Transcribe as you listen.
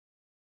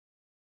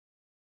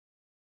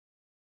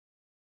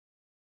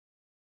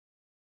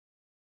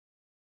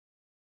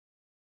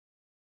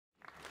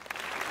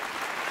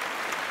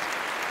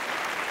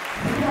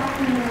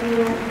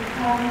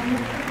You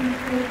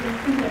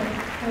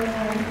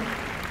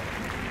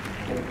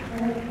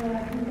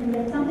can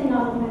get something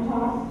out of my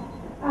talk.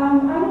 I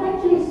would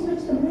actually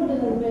switch the mood a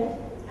little bit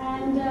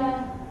and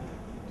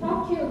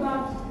talk to you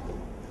about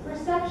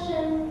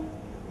perception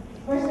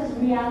versus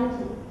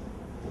reality.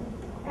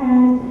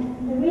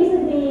 And the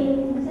reason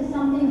being, this is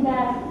something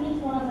that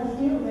each one of us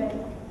deal with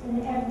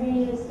in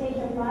every stage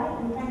of life,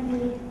 and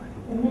frankly,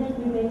 the minute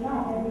we wake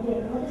up every day.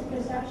 What is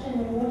perception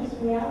and what is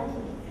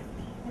reality?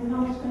 And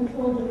how much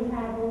control do we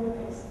have over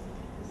this?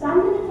 So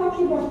I'm going to talk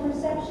to you about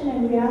perception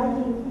and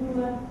reality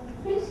through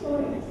 3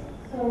 stories.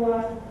 So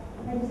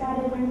I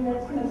decided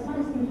that's the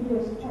funnest thing to do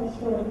is to tell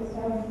stories.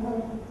 So I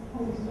will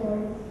tell the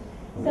story.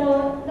 So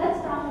let's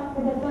start off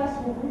with the first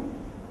one.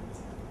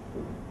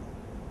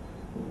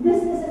 This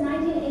is in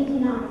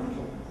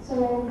 1989,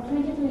 so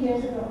 22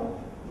 years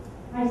ago.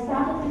 I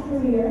started my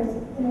career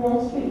in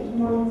Wall Street, in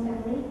Morgan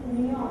Stanley, in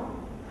New York.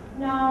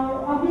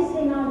 Now,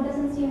 obviously now it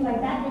doesn't seem like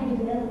that big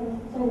a deal.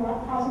 So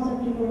what, thousands of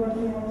people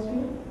working in Wall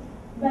Street.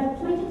 But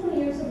 22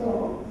 years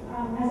ago,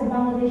 as a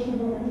Bangladeshi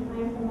woman,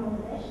 I am from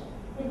Bangladesh,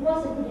 it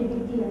was a pretty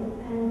big deal.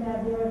 And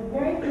there were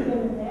very few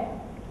women there.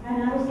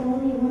 And I was the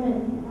only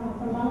woman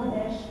from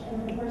Bangladesh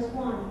and the first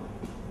one.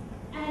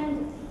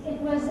 And it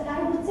was,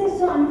 I would say,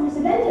 so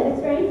unprecedented.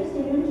 It's very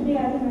interesting. Even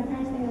today, I think my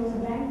parents think I was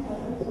a bank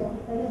teller, so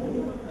that is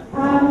it.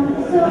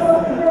 So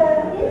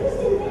the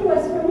interesting thing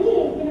was, for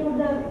me,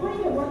 the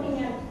point of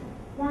working at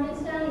Morgan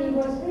Stanley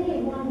was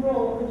really one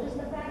role, which is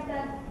the fact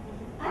that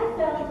I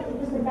felt it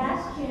was the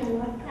bastion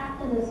of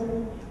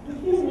capitalism, which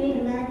really made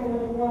America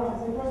what it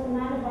was. It was the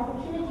land of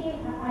opportunity.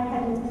 I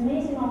had an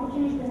amazing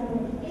opportunity to have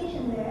an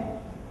education there.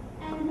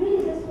 And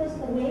really, this was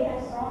the way I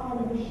saw how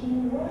the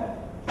machine worked.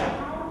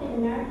 How did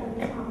America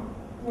become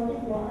what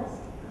it was,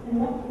 and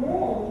what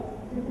role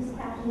did this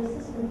capitalist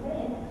system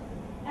play in it?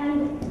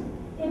 And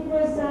it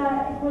was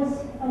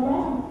a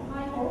lot of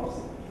high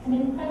hopes, an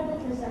incredible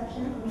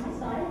perception on my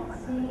side,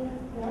 saying,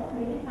 well,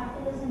 maybe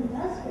capitalism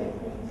does great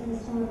things, and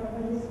some of our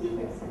early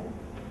speakers said.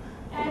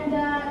 And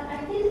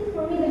I think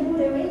for me the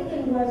mood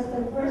awakening was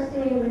the first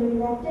day when we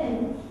walked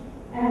in,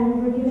 and we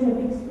were given a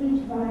big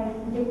speech by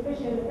Dick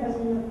Fisher, the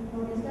president of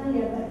Morgan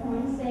Stanley at that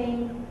point,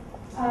 saying,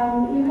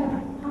 you have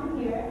come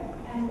here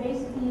and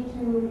basically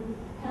to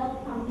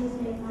help companies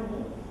make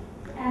money.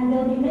 And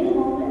there'll be many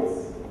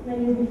moments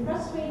when you'll be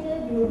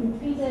frustrated, you will be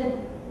treated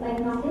like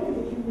nothing,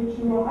 which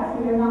you are.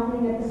 You're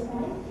nothing at this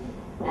point.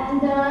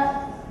 And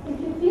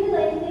if you feel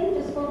anything,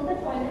 just go to the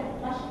toilet,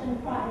 flush it, and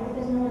cry,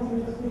 because no one's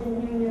interested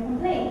in hearing your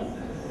complaints.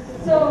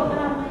 So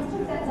I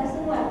took that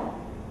lesson well.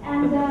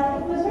 And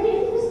it was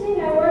very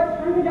interesting. I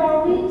worked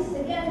 100-hour weeks,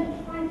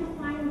 again, trying to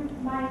find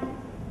my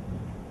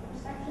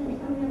perception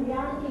becoming a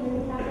reality.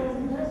 Maybe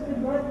capitalism does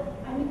good work.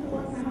 I need to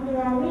work my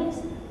 100-hour weeks.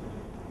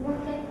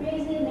 Worked like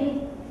crazy,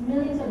 made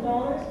millions of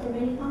dollars for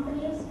many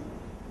companies.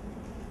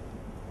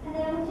 And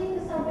then I would take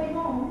the subway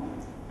home,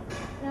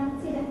 and I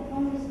would see the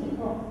homeless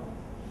people.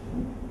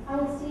 I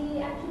would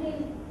see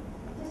actually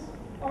just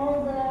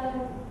all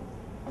the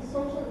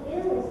social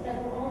ills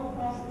that were all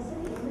across the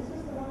city. And this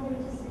was one of the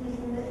richest cities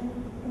in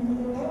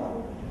the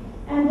world.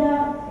 And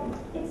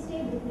it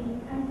stayed with me.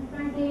 And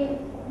frankly,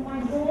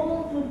 my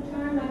goal to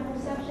turn my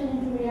perception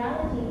into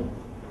reality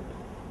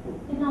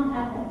did not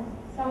happen.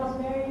 So I was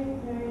very,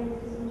 very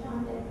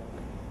disenchanted.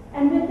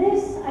 And with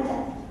this, I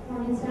left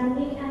Morgan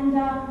Stanley and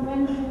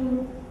went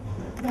to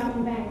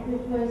Grameen Bank,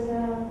 which was,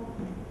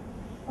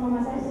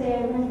 as I say,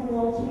 I went from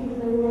Wall Street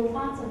to the rural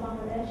parts of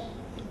Bangladesh.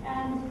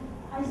 And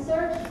I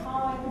searched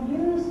how I could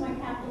use my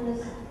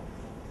capitalist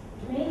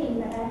training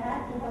that I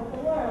had to help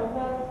the world.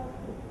 Well,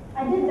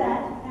 I did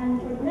that,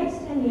 and for the next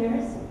 10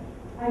 years,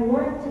 I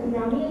worked in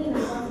Grameen, I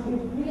got a few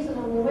degrees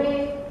along the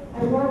way.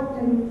 I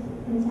worked in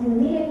some of the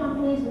media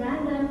companies,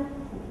 ran them,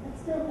 but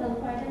still felt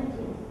quite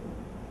empty.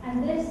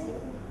 And this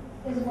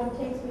is what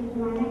takes me to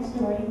my next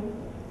story,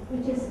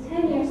 which is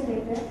 10 years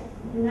later,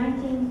 in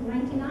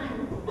 1999,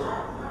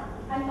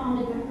 I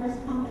founded my first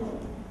company.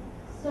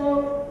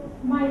 So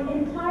my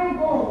entire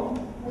goal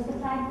was the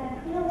fact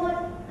that, you know what,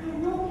 I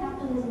know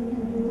capitalism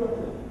can do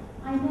good.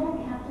 I know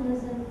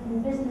capitalism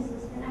and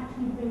businesses can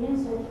actually bring in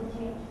social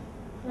change.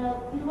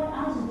 Well, you know what,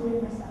 I'll just do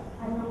it myself.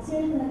 I've not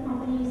seen it in the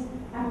companies,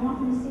 I've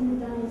not really seen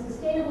it done in a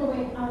sustainable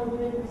way, I will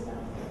do it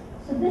myself.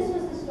 So this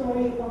was the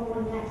story of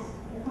oneNest,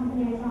 the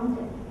company I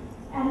founded.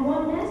 And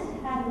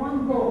oneNest had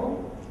one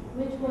goal,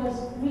 which was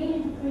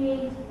really to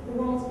create the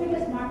world's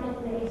biggest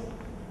marketplace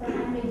for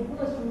handmade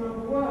goods from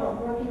around the world,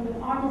 working with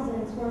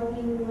artisans,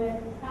 working with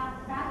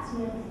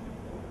craftsmen,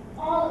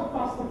 all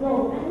across the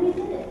globe. And we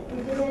did it.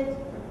 We did it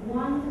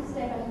one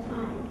step at a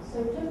time. So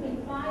it took me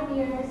 5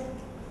 years.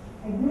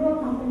 I grew a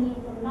company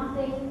from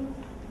nothing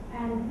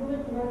and grew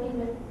it working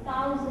with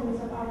thousands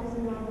of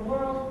artisans around the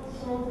world,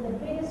 sold to the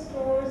biggest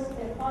stores,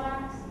 their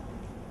products,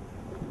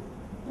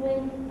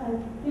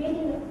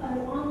 creating an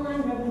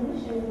online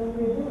revolution in what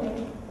we were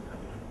doing.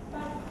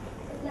 But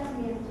it left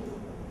me empty.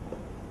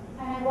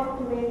 And I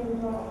walked away from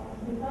it all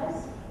because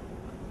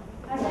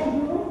as I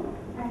grew,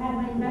 I had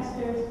my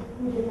investors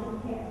who did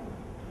not care.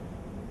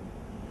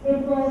 It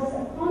was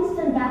a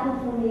constant battle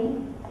for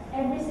me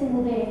every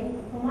single day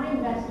for my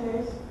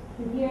investors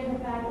to hear the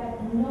fact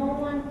that no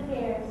one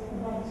cares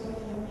about the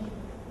social mission.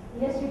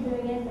 Yes, you're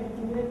doing it, but you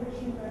can do it for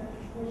cheaper.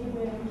 What you're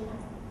doing each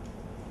time.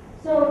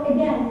 So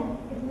again,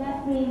 it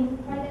left me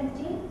quite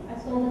empty. I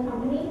sold the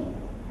company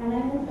and I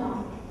moved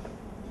on.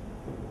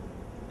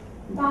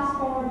 Fast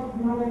forward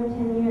another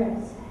 10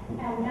 years,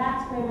 and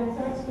that's where my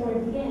third story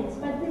begins.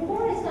 But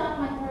before I start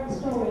my third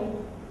story,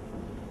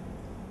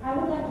 I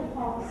would like to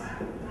pause.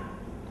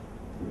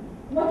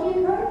 What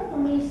you heard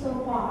from me so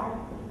far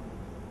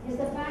is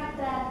the fact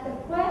that the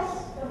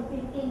quest of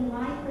making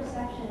my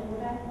perception,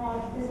 what I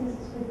thought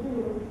businesses could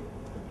do,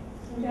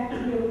 seemed to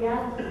actually be a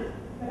reality.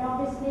 But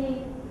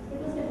obviously, it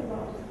was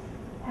difficult.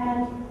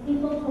 And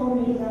people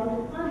told me, well,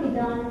 it can't be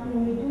done.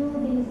 You do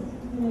these,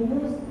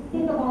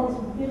 think of all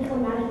these beautiful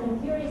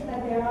management theories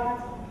that there are.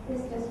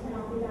 This just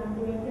cannot be done.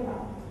 We will give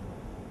up.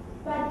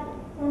 But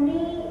for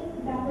me,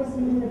 that was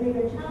even the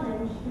bigger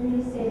challenge to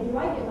really say, do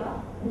I give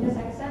up and just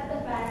accept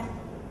the fact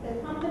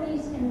that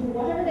companies can do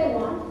whatever they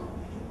want,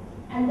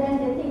 and then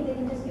they think they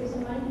can just give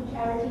some money to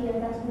charity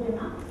and that's good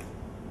enough?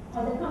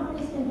 Or the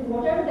companies can do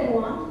whatever they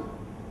want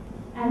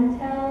and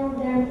tell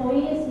their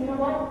employees, you know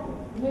what,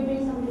 we're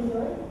doing something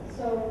good,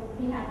 so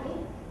be happy.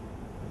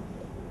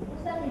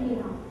 Was that really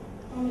enough?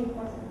 For me, it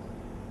wasn't.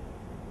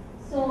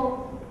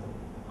 So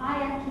I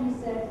actually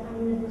said, I'm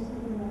going to do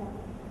something more.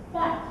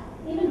 But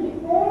even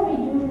before we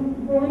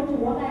go into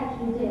what I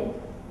actually did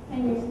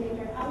 10 years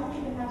later, I want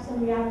you to have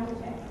some reality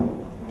check.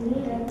 I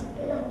need a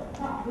bit of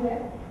thought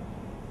here.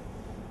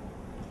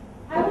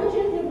 I want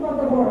you to think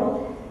about the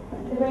world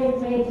the way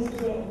it is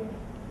today.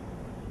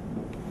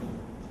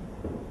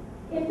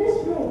 If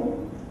this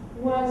room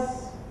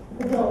was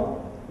the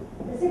globe,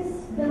 the 6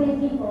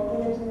 billion people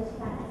who live on this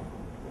planet,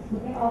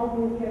 okay, all of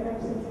you here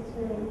represent 6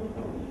 billion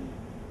people.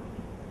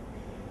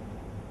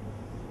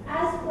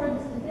 As per the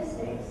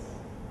statistics,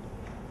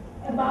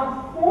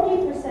 about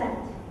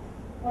 40%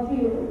 of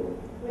you,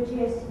 which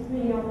is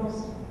really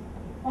almost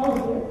all of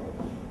you,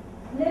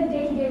 live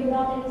day to day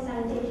without any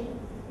sanitation.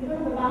 You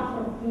don't have a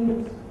bathroom to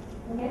use,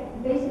 okay?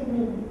 Basic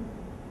need.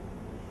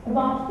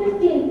 About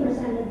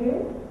 15% of you,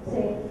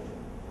 say,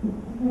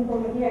 move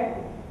over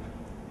here,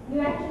 you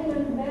actually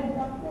went to bed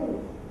without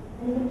food.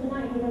 And even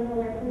tonight, you don't know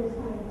where food is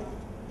coming from.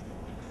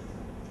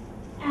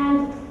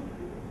 And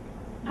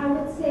I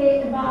would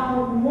say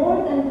about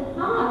more than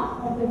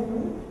half of the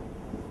room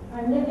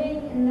are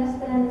living in less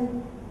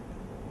than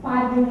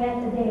 5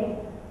 ringgit a day.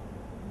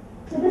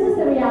 So this is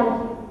the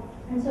reality.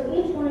 And so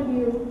each one of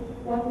you,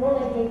 what role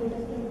I gave you,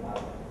 just think about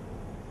it.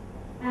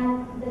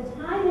 And the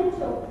time it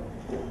took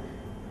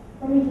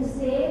for me to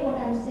say what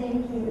I'm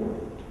saying to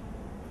you,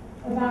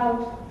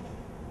 about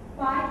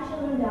 5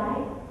 children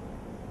died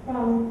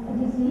from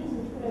a disease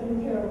which could have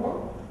been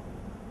curable,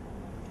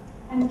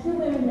 and 2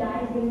 women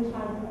died during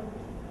childbirth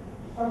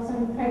or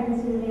some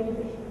pregnancy-related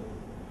issue.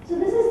 So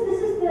this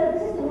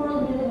is the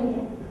world we're living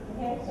in.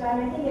 Okay, so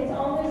and I think it's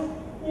always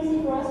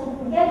easy for us to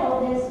forget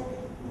all this,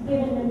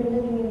 given that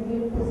we're living in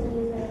beautiful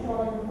cities like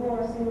Kuala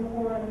Lumpur,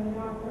 Singapore, and New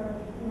York, or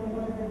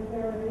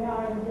wherever we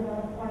are in the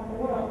developed part of the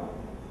world.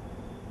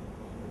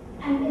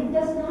 And it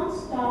does not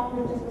stop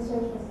with just the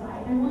social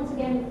side. And once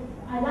again,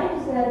 I like to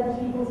say that because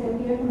people say,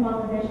 okay, you're from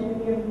Bangladesh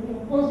and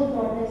you're closer to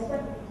all this,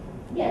 but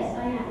yes,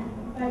 I am.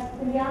 But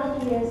the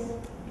reality is,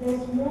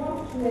 there's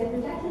more to it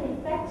which actually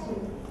affects you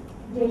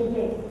day to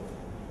day.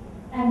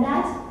 And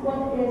that's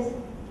what is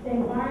the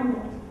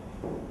environment.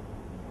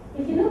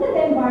 If you look at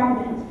the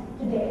environment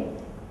today,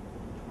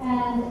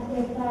 and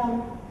if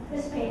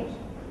this page,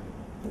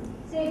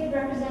 say it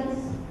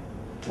represents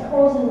the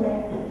ozone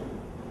layer.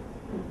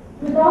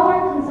 With all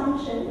our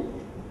consumption,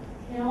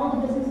 and all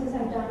the businesses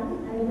have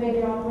done, and the way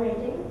they're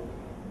operating,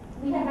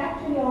 we have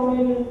actually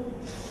already,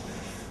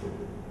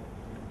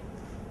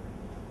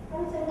 I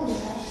would say more than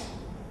that,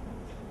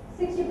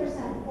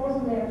 60%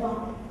 ozone layer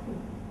gone.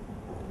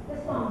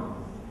 Just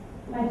gone.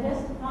 By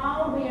just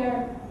how we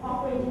are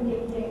operating day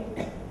to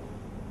day.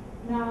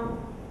 Now,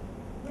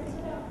 let's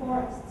look at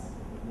forests.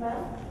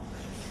 Well,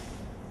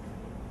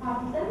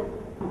 half of them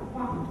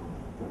gone.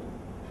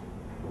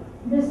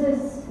 This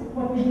is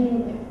what we're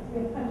dealing with.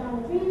 We've cut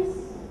down the trees,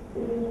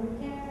 we're doing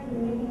care,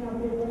 we're making our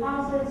beautiful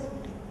houses,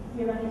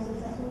 we're running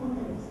successful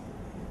companies.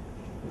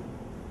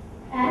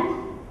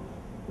 And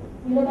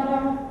we look at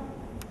our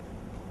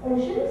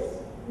oceans.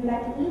 We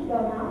like to eat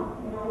well now,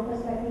 and all of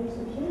us like to eat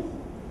sushi.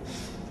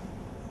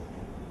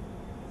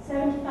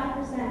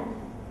 75%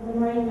 of the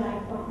marine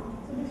life gone.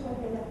 So this is what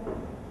we're left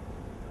with.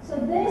 So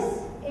this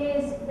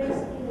is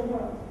basically the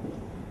world.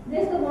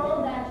 This is the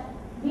world that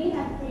we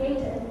have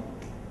created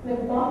with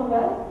a lot of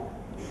wealth,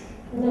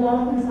 with a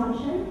lot of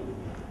consumption,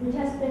 which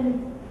has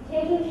been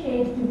taking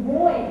shape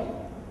devoid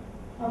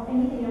of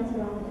anything else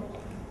around it.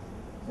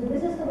 So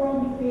this is the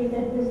world we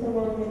created, this is the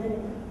world we're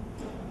living in.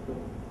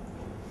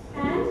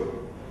 And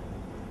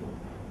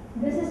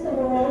this is the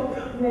world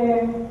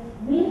where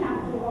we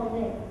have to all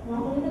live,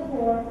 not only the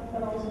poor,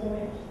 but also the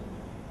rich.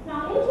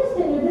 Now,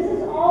 interestingly, this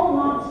is all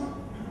not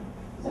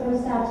sort of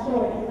a sad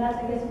story, and that's,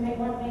 I guess,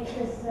 what makes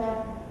this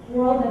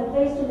world a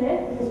place to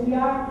live, because we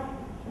are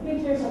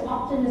creatures of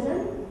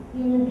optimism.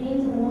 Human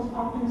beings are the most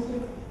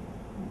optimistic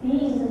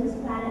beings on this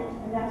planet,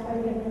 and that's why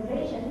we have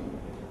innovation.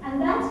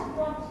 And that's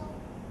what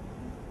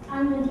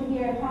I'm going to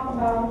here talk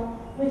about,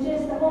 which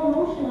is the whole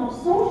notion of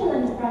social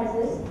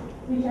enterprises,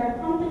 which are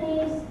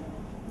companies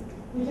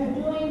which are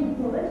doing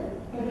good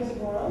for this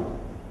world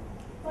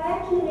by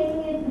actually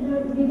making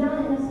it be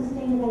done in a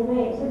sustainable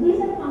way. So these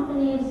are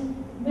companies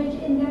which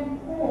in their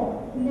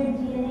core, in their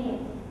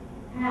DNA,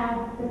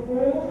 have the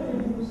goal to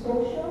do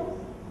social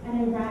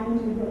and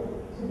environmental good.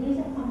 So these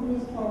are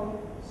companies called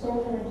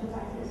social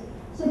enterprises.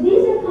 So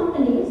these are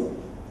companies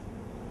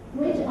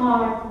which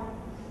are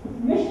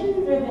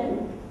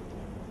mission-driven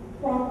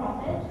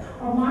for-profit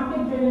or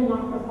market-driven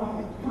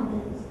not-for-profit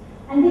companies.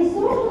 And these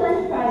social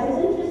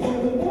enterprises,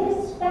 interestingly,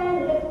 they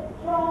span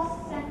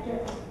across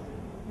sectors.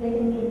 They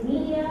can be in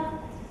media,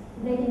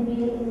 they can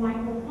be in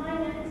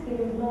microfinance,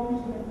 giving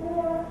loans to the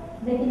poor,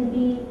 they can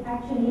be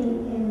actually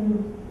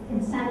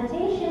in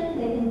sanitation,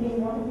 they can be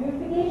in water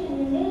purification,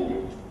 you name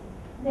it.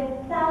 There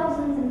are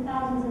thousands and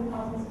thousands and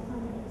thousands of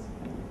companies.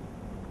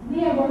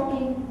 We are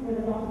working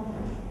with a lot of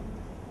them.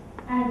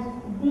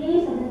 And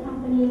these are the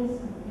companies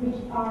which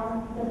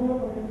are the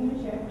hope of the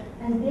future.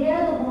 And they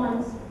are the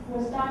ones who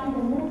are starting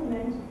the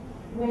movement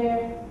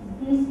where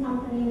these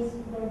companies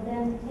will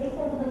then take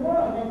over the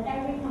world, and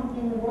every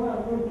company in the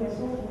world will be a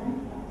social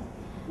enterprise.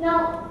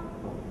 Now,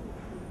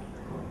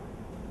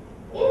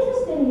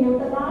 interestingly,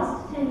 over the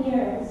last 10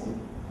 years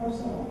or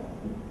so,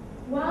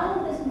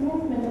 while this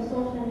movement of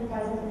social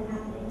enterprise has been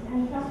happening,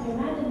 and trust me,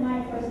 when I did my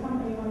first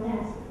company,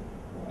 oneNest,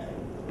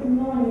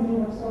 no one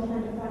knew what social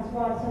enterprise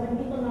was. So when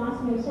people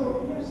ask me,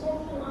 so you're a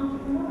social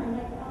entrepreneur, I'm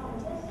like, oh,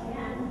 yes, I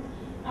am.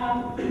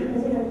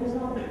 Because it was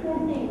not a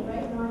cool thing,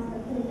 right? Now it's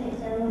the cool thing,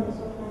 so everyone is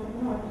a social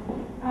entrepreneur.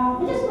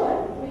 Which is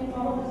good. I mean,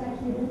 all of us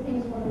actually do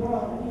things for the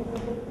world. I think it's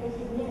a good place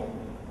to be in.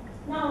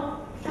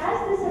 Now, as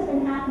this has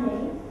been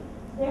happening,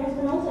 there has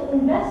been also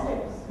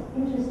investors,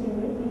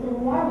 interestingly, people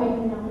who are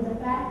waking up to the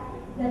fact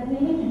that we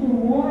need to do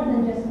more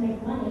than just make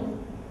money,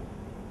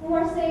 who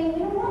are saying,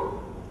 you know what?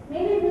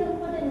 Maybe we'll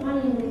put in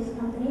money in these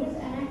companies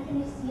and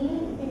actually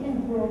see if we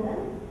can grow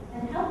them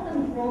and help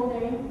them grow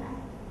their impact.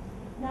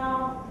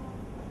 Now,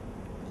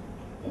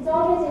 it's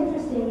always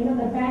interesting, you know,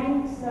 the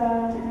banks,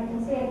 and I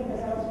can say it because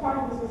I was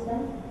part of the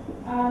system,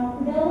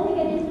 they'll only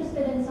get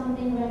interested in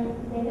something when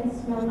they can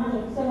smell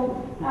money.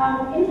 So,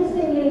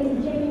 interestingly,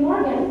 JP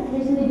Morgan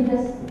recently did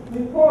this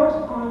report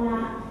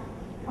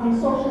on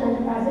social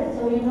enterprises,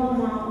 so you know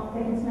now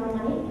they can smell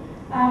money,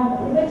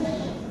 which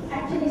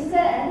actually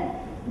said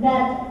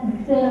that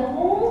the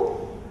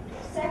whole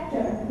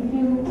sector, if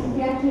you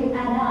actually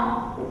add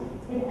up,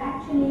 it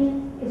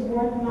actually is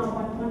worth now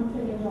about $1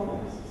 trillion.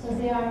 So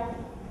there are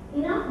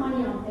enough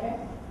money out there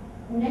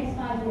in the next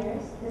 5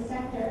 years, the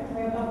sector,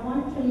 where about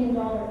 $1 trillion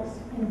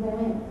can go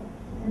in.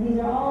 And these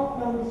are all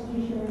from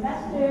institutional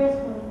investors,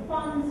 from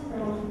funds,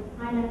 from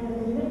high net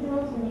worth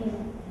individuals, you name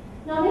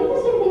it. Now the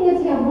interesting thing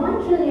is you have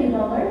 $1 trillion,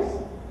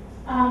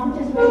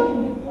 which is ready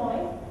to deploy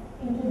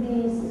into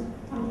these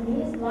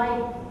companies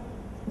like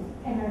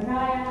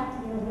Energaya,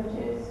 you know, which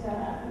is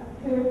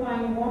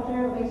purifying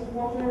water,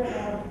 wastewater,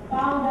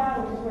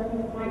 Bauda, which is working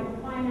with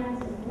microfinance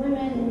and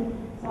women in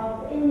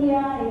South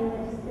India, you know,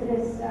 it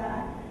is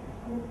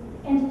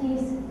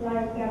entities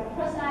like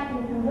Prasak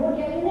in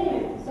Cambodia, you name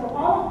it. So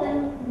all of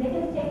them, they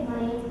can take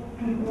money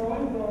and grow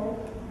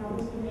and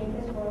obviously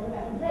make this world a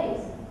better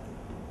place.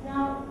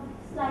 Now,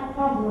 slight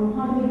problem,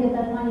 how do we get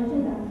that money to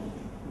them?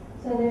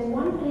 So there's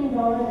 $1 trillion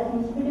that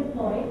needs to be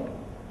deployed,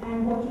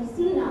 and what you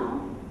see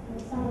now,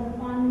 with some of the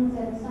funds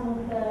and some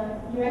of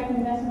the direct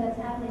investment that's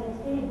happening, it's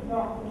really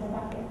dropped in the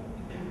bucket.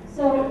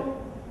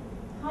 So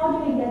how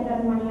do we get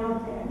that money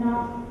out there?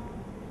 Now,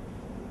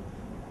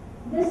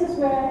 this is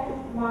where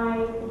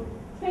my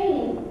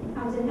training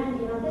comes in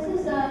handy. Now, this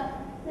is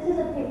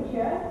a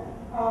picture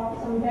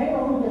of some very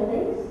old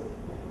buildings,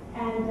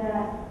 and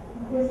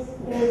this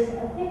is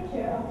a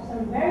picture of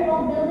some very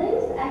old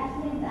buildings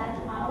actually that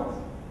house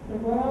the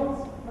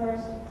world's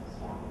first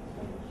stock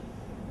exchange.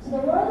 So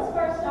the world's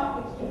first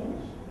stock exchange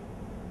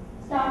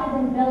started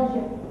in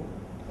Belgium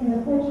in the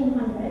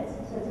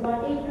 1400s, so it's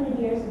about 800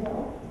 years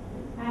ago,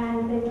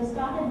 and it was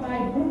started by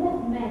a group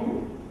of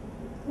men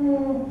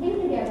who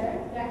came together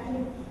to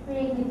actually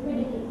create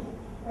liquidity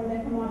for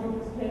their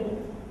commodities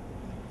trading.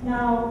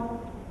 Now,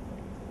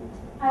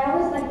 I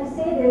always like to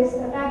say this,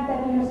 the fact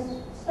that, you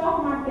know,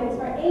 stock markets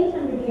for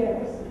 800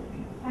 years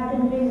have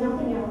been doing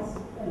nothing else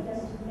but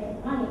just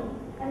make money,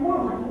 and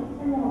more money,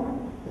 and more money.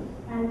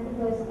 And it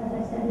was, as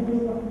I said, a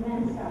group of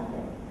men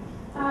started.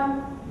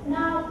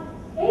 Now,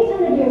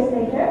 800 years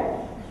later,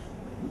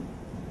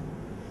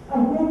 a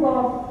group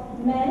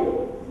of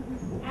men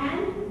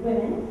and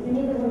women, we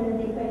need the women in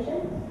the equation,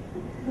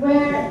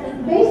 where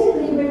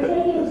basically we're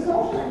taking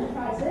social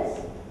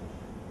enterprises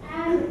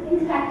and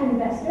impact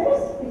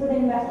investors, these are the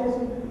investors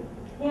who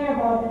care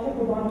about the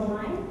triple bottom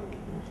line,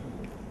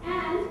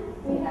 and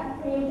we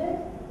have created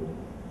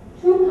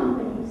two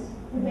companies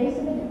who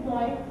basically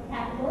deploy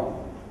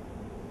capital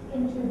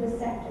into the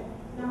sector.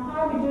 Now,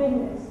 how are we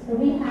doing this? So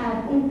we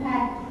have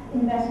impact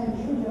investment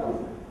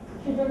angels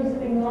Shudra is a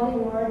Bengali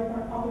word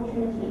for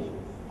opportunity.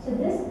 So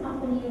this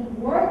company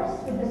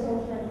works with the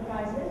social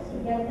enterprises to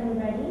get them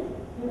ready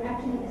to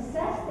actually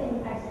assess the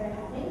impacts they're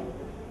having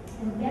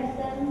and get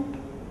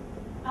them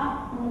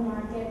up on the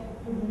market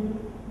to be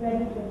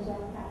ready to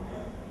absorb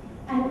capital.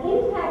 An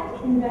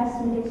impact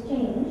investment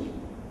exchange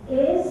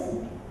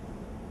is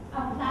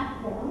a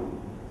platform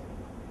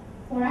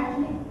for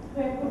actually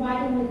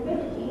providing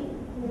liquidity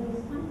to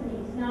these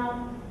companies.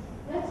 Now,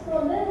 let's go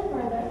a little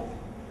further,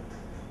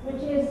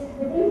 which is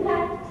with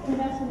impact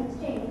investment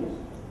exchange.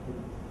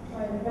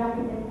 Sorry, the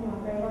graphic didn't come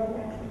up very well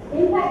there.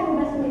 Impact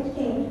investment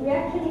exchange, we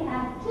actually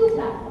have two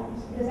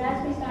platforms because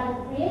as we started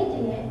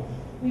creating it,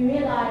 we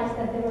realized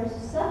that there was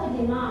such a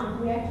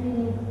demand, we actually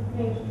need to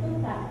create two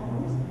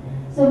platforms.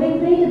 So we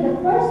created the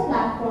first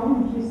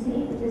platform, which you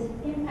see, which is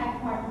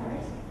Impact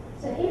Partners.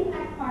 So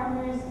Impact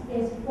Partners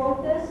is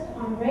focused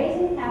on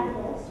raising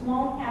capital,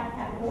 small cap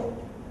capital,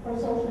 for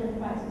social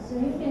enterprises. So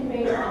you can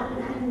raise up to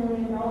 $10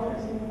 million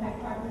in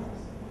Impact Partners.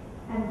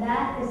 And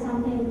that is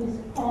something which is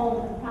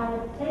called a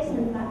private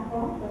placement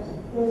platform, for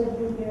those of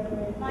you here who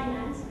are in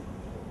finance.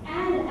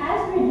 And as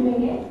we're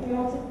doing it, we're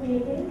also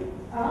creating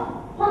a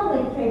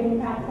public trading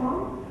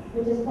platform,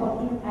 which is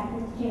called Impact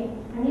Exchange.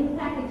 An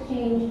Impact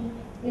Exchange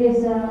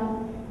is,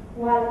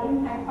 while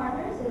Impact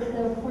Partners is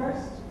the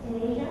first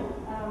in Asia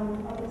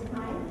of its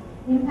kind,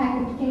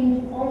 Impact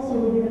Exchange also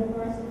will be the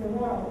first in the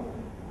world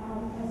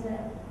as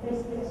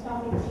basically a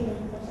stock exchange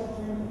for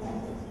social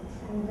enterprises.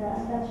 And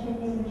that's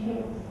taking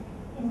shape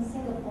in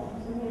Singapore.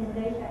 So in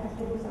Malaysia has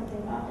to do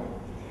something about it.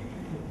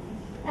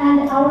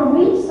 And our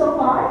reach so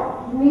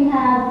far, we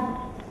have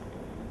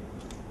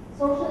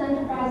social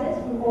enterprises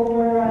from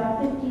over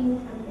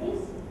 15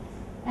 countries,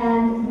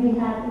 and we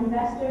have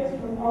investors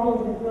from all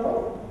over the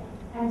globe.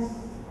 And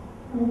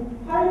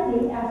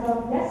currently, as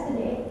of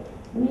yesterday,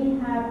 we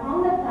have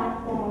on the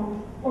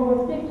platform over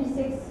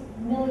 $56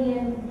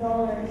 million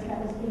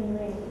that is being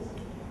raised.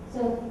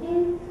 So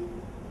think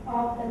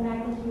of the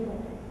magnitude of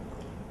it.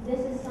 This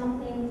is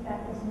something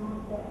that is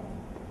not there.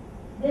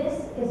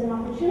 This is an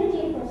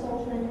opportunity for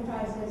social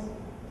enterprises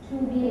to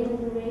be able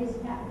to raise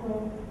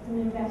capital from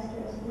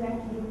investors who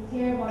actually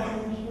care about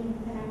the mission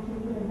and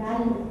actually put a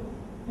value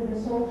to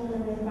the social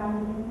and the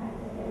environmental impact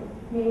that they're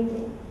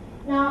creating.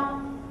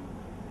 Now,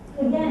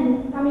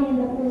 again, coming in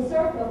the full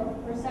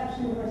circle,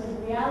 perception versus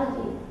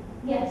reality,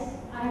 yes,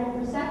 I had a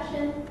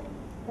perception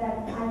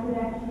that I could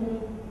actually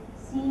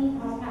see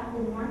how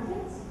capital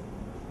markets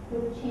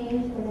would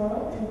change the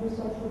world and do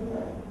social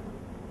good.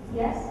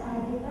 Yes, I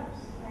had hiccups.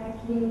 I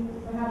actually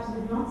perhaps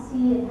did not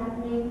see it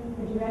happening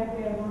the direct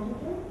way I wanted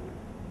to.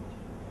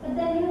 But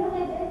then you know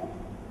what I did?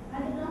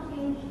 I did not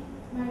change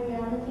my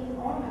reality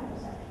or my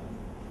perception.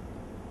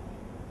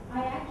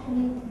 I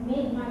actually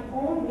made my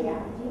own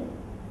reality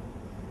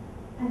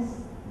and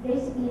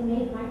basically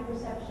made my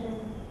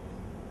perception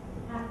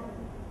happen.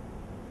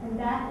 And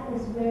that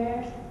is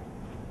where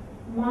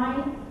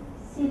my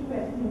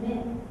secret came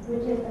in,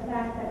 which is the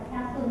fact that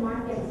capital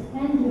markets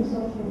can do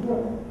social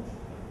good.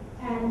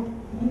 And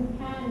you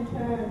can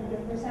turn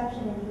your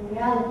perception into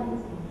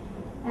reality.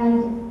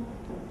 And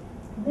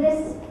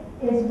this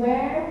is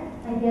where,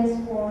 I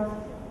guess, for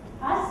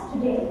us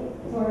today,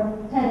 for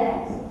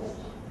TEDx,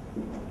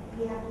 which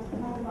we have to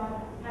talk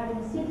about having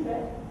a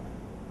secret.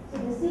 So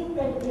the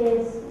secret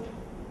is,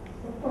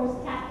 of course,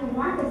 capital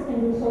markets can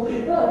do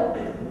social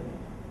good.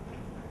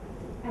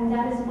 And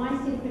that is my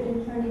secret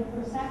in turning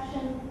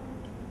perception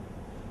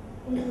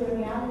into a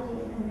reality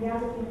and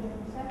reality into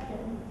a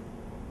perception.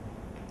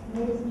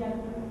 Ladies and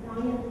gentlemen, now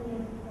you have to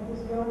think what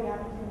is your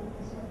reality and what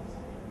is your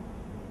perception.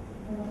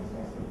 And what is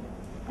your secret.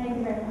 Thank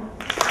you very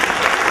much.